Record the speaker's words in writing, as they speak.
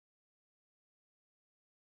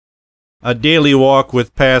A Daily Walk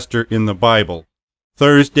with Pastor in the Bible.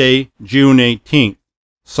 Thursday, June 18th.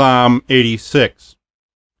 Psalm 86.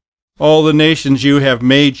 All the nations you have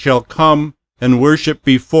made shall come and worship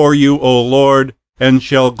before you, O Lord, and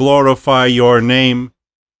shall glorify your name.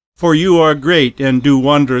 For you are great and do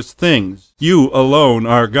wondrous things. You alone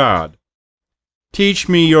are God. Teach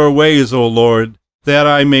me your ways, O Lord, that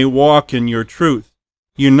I may walk in your truth.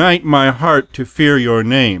 Unite my heart to fear your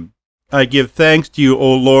name. I give thanks to you,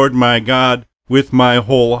 O Lord my God, with my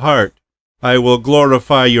whole heart. I will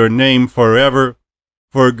glorify your name forever.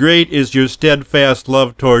 For great is your steadfast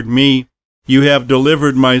love toward me. You have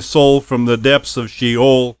delivered my soul from the depths of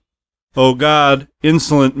Sheol. O God,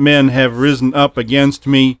 insolent men have risen up against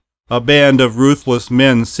me. A band of ruthless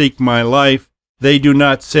men seek my life. They do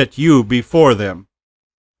not set you before them.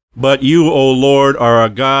 But you, O Lord, are a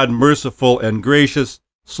God merciful and gracious,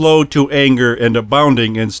 slow to anger and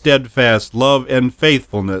abounding in steadfast love and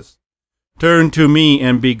faithfulness. Turn to me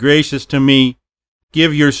and be gracious to me.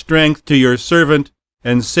 Give your strength to your servant,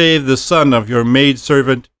 and save the son of your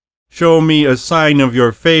maidservant. Show me a sign of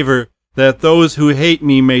your favor, that those who hate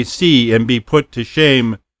me may see and be put to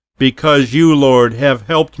shame, because you, Lord, have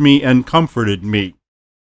helped me and comforted me.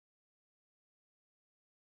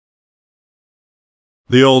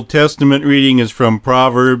 The Old Testament reading is from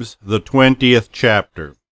Proverbs, the 20th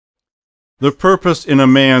chapter. The purpose in a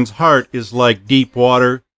man's heart is like deep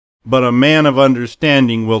water, but a man of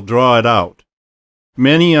understanding will draw it out.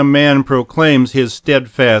 Many a man proclaims his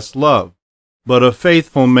steadfast love, but a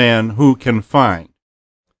faithful man who can find?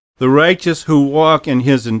 The righteous who walk in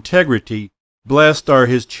his integrity, blessed are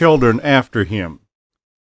his children after him.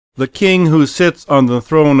 The king who sits on the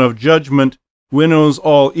throne of judgment winnows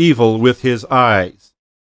all evil with his eyes.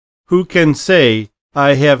 Who can say,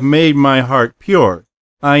 I have made my heart pure,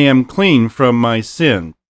 I am clean from my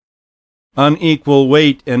sin? Unequal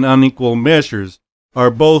weight and unequal measures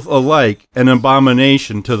are both alike an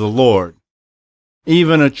abomination to the Lord.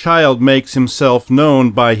 Even a child makes himself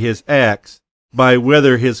known by his acts, by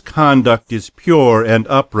whether his conduct is pure and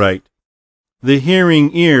upright. The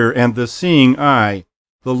hearing ear and the seeing eye,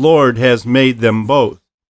 the Lord has made them both.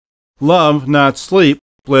 Love, not sleep,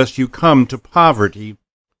 lest you come to poverty.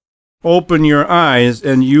 Open your eyes,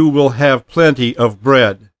 and you will have plenty of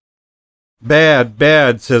bread. Bad,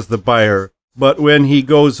 bad, says the buyer, but when he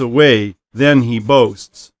goes away, then he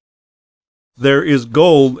boasts. There is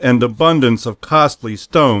gold and abundance of costly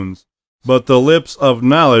stones, but the lips of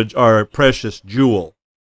knowledge are a precious jewel.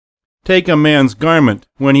 Take a man's garment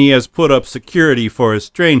when he has put up security for a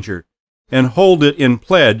stranger, and hold it in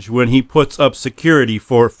pledge when he puts up security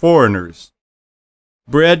for foreigners.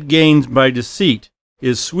 Bread gained by deceit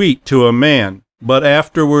is sweet to a man, but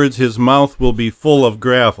afterwards his mouth will be full of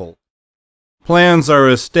gravel. Plans are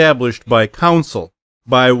established by counsel,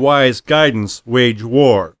 by wise guidance wage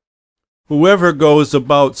war. Whoever goes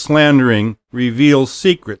about slandering reveals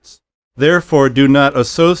secrets, therefore do not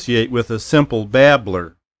associate with a simple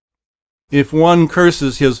babbler. If one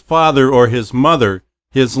curses his father or his mother,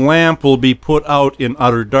 his lamp will be put out in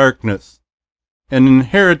utter darkness. An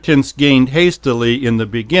inheritance gained hastily in the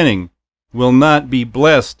beginning will not be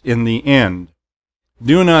blessed in the end.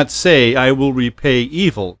 Do not say, I will repay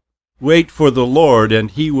evil. Wait for the Lord, and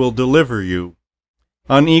he will deliver you.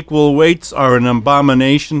 Unequal weights are an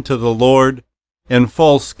abomination to the Lord, and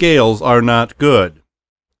false scales are not good.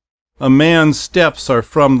 A man's steps are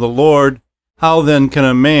from the Lord. How then can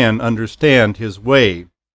a man understand his way?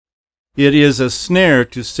 It is a snare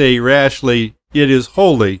to say rashly, it is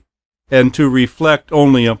holy, and to reflect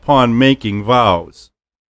only upon making vows.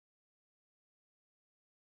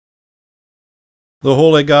 The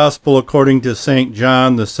Holy Gospel according to St.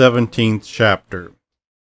 John, the 17th chapter.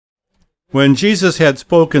 When Jesus had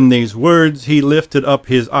spoken these words, he lifted up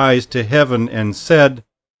his eyes to heaven and said,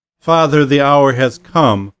 Father, the hour has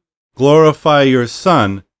come. Glorify your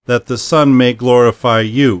Son, that the Son may glorify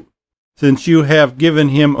you, since you have given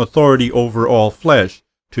him authority over all flesh,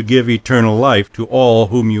 to give eternal life to all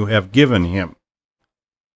whom you have given him.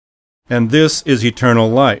 And this is eternal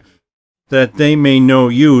life, that they may know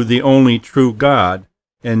you, the only true God,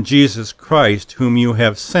 and Jesus Christ, whom you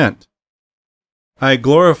have sent. I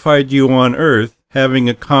glorified you on earth, having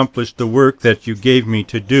accomplished the work that you gave me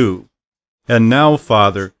to do. And now,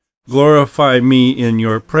 Father, glorify me in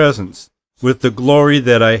your presence, with the glory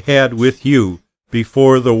that I had with you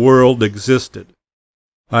before the world existed.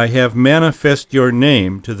 I have manifested your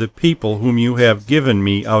name to the people whom you have given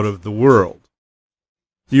me out of the world.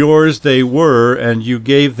 Yours they were, and you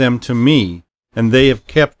gave them to me, and they have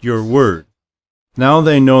kept your word. Now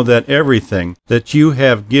they know that everything that you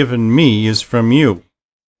have given me is from you.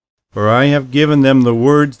 For I have given them the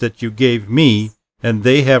words that you gave me, and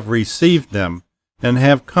they have received them, and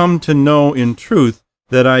have come to know in truth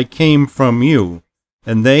that I came from you,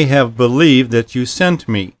 and they have believed that you sent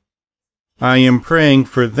me. I am praying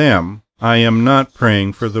for them. I am not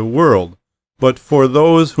praying for the world, but for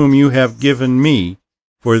those whom you have given me,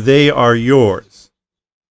 for they are yours.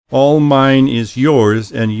 All mine is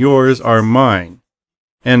yours, and yours are mine,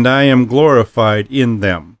 and I am glorified in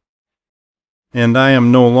them. And I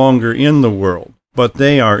am no longer in the world, but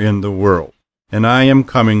they are in the world, and I am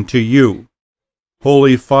coming to you.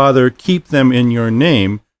 Holy Father, keep them in your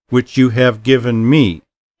name, which you have given me,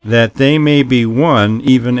 that they may be one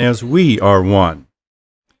even as we are one.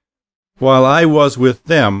 While I was with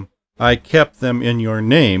them, I kept them in your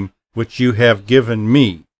name, which you have given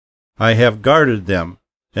me. I have guarded them,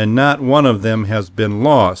 and not one of them has been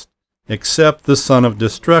lost, except the son of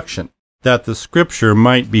destruction, that the scripture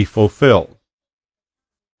might be fulfilled.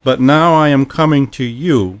 But now I am coming to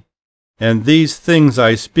you, and these things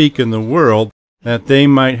I speak in the world, that they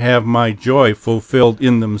might have my joy fulfilled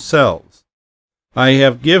in themselves. I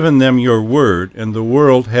have given them your word, and the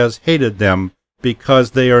world has hated them,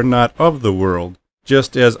 because they are not of the world,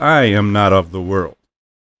 just as I am not of the world.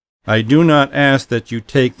 I do not ask that you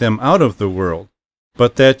take them out of the world,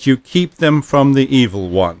 but that you keep them from the evil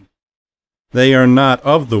one. They are not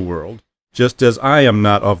of the world, just as I am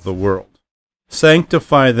not of the world.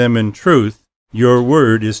 Sanctify them in truth. Your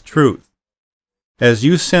word is truth. As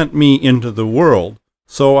you sent me into the world,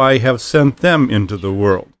 so I have sent them into the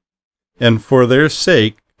world. And for their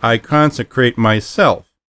sake I consecrate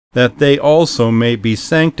myself, that they also may be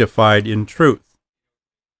sanctified in truth.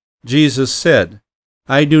 Jesus said,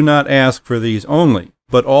 I do not ask for these only,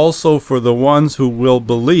 but also for the ones who will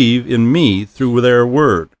believe in me through their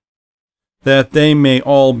word, that they may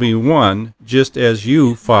all be one, just as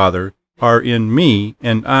you, Father, are in me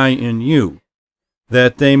and I in you,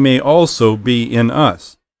 that they may also be in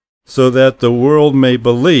us, so that the world may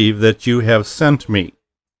believe that you have sent me.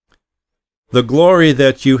 The glory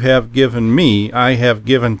that you have given me I have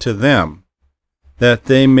given to them, that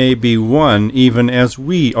they may be one even as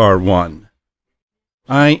we are one.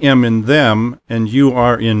 I am in them, and you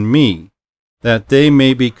are in me, that they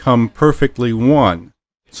may become perfectly one,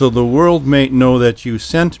 so the world may know that you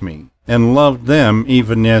sent me, and loved them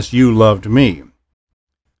even as you loved me.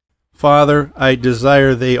 Father, I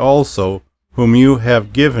desire they also, whom you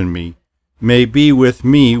have given me, may be with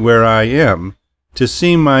me where I am, to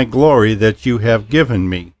see my glory that you have given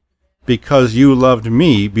me, because you loved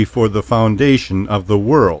me before the foundation of the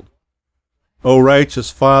world. O righteous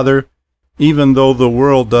Father, even though the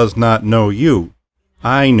world does not know you,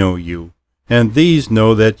 I know you, and these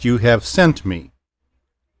know that you have sent me.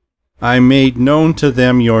 I made known to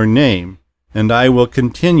them your name, and I will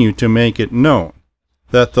continue to make it known,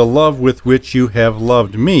 that the love with which you have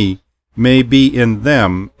loved me may be in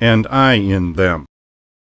them, and I in them.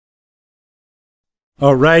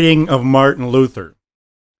 A writing of Martin Luther.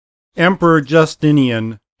 Emperor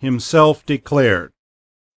Justinian himself declared,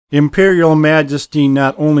 Imperial majesty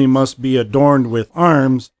not only must be adorned with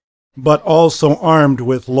arms, but also armed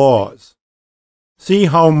with laws. See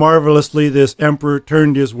how marvelously this emperor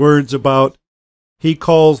turned his words about. He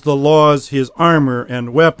calls the laws his armor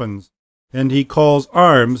and weapons, and he calls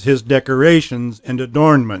arms his decorations and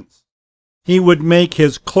adornments. He would make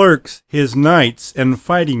his clerks his knights and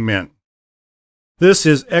fighting men. This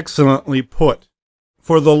is excellently put,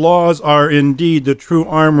 for the laws are indeed the true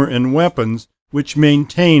armor and weapons which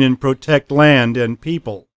maintain and protect land and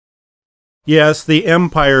people. Yes, the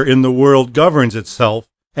empire in the world governs itself,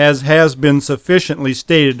 as has been sufficiently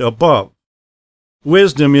stated above.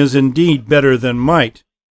 Wisdom is indeed better than might,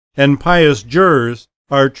 and pious jurors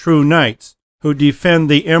are true knights who defend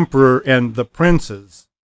the emperor and the princes.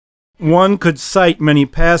 One could cite many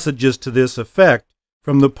passages to this effect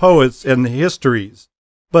from the poets and the histories,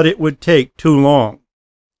 but it would take too long.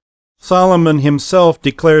 Solomon himself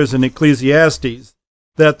declares in Ecclesiastes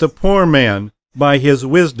that the poor man, by his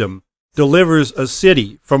wisdom, delivers a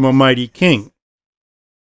city from a mighty king.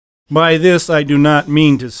 By this I do not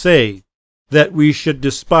mean to say that we should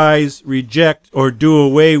despise, reject, or do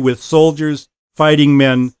away with soldiers, fighting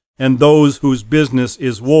men, and those whose business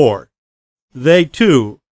is war. They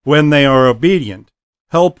too, when they are obedient,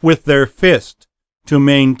 help with their fist to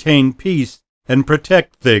maintain peace and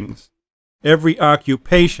protect things. Every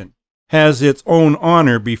occupation has its own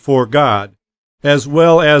honor before God, as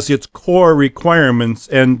well as its core requirements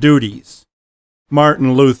and duties.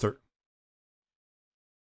 Martin Luther.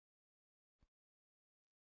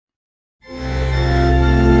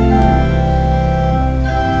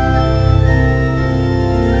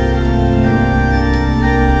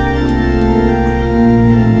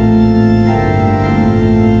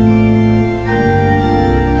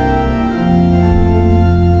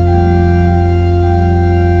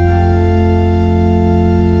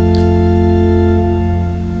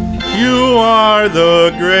 are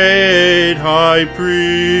the great high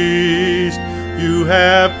priest. You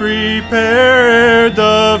have prepared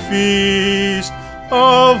the feast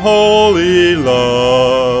of holy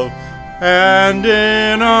love, and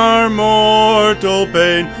in our mortal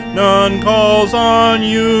pain none calls on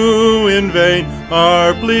you in vain.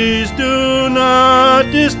 Our pleas do not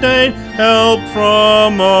disdain help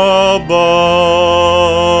from above.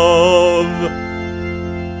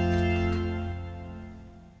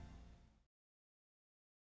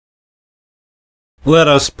 Let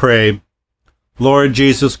us pray. Lord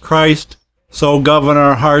Jesus Christ, so govern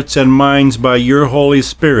our hearts and minds by your Holy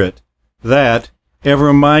Spirit, that,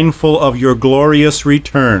 ever mindful of your glorious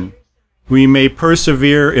return, we may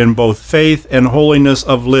persevere in both faith and holiness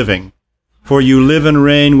of living. For you live and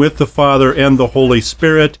reign with the Father and the Holy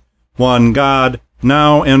Spirit, one God,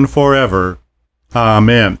 now and forever.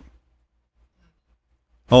 Amen.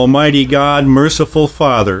 Almighty God, merciful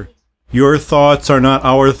Father, your thoughts are not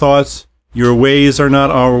our thoughts, your ways are not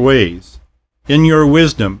our ways. In your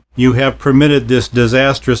wisdom, you have permitted this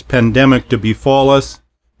disastrous pandemic to befall us.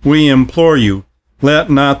 We implore you, let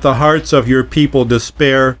not the hearts of your people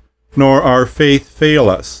despair, nor our faith fail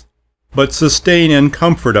us, but sustain and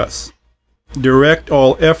comfort us. Direct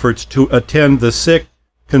all efforts to attend the sick,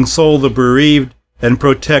 console the bereaved, and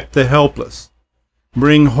protect the helpless.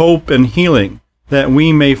 Bring hope and healing, that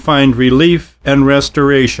we may find relief and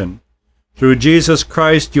restoration. Through Jesus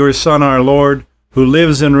Christ, your Son, our Lord, who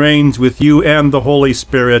lives and reigns with you and the Holy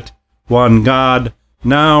Spirit, one God,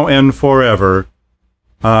 now and forever.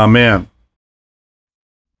 Amen.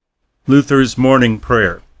 Luther's Morning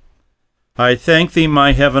Prayer. I thank thee,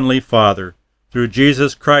 my heavenly Father, through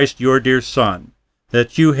Jesus Christ, your dear Son,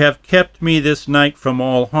 that you have kept me this night from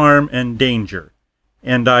all harm and danger,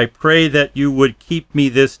 and I pray that you would keep me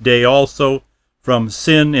this day also from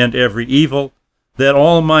sin and every evil, that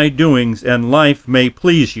all my doings and life may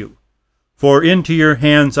please you. For into your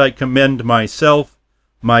hands I commend myself,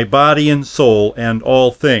 my body and soul, and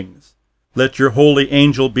all things. Let your holy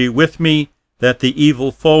angel be with me, that the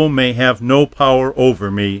evil foe may have no power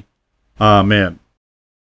over me. Amen.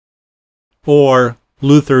 Or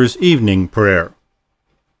Luther's Evening Prayer.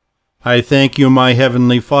 I thank you, my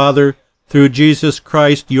heavenly Father, through Jesus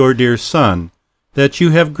Christ, your dear Son, that you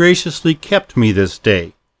have graciously kept me this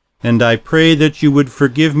day, and I pray that you would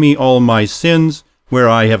forgive me all my sins where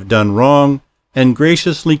I have done wrong, and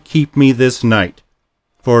graciously keep me this night.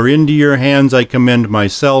 For into your hands I commend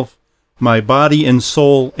myself, my body and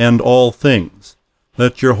soul, and all things.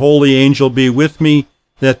 Let your holy angel be with me,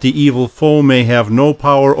 that the evil foe may have no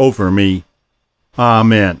power over me.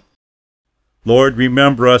 Amen. Lord,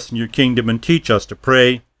 remember us in your kingdom and teach us to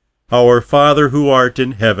pray. Our Father who art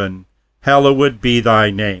in heaven, hallowed be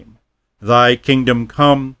thy name. Thy kingdom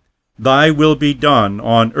come, thy will be done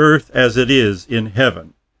on earth as it is in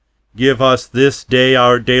heaven. Give us this day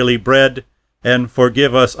our daily bread, and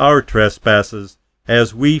forgive us our trespasses,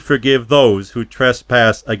 as we forgive those who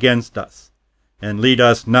trespass against us. And lead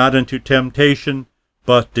us not into temptation,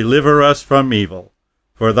 but deliver us from evil.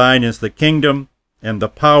 For thine is the kingdom, and the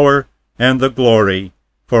power, and the glory,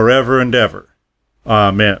 forever and ever.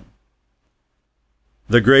 Amen.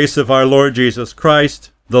 The grace of our Lord Jesus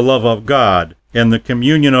Christ, the love of God, and the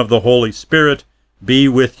communion of the Holy Spirit be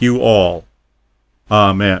with you all.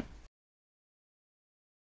 Amen.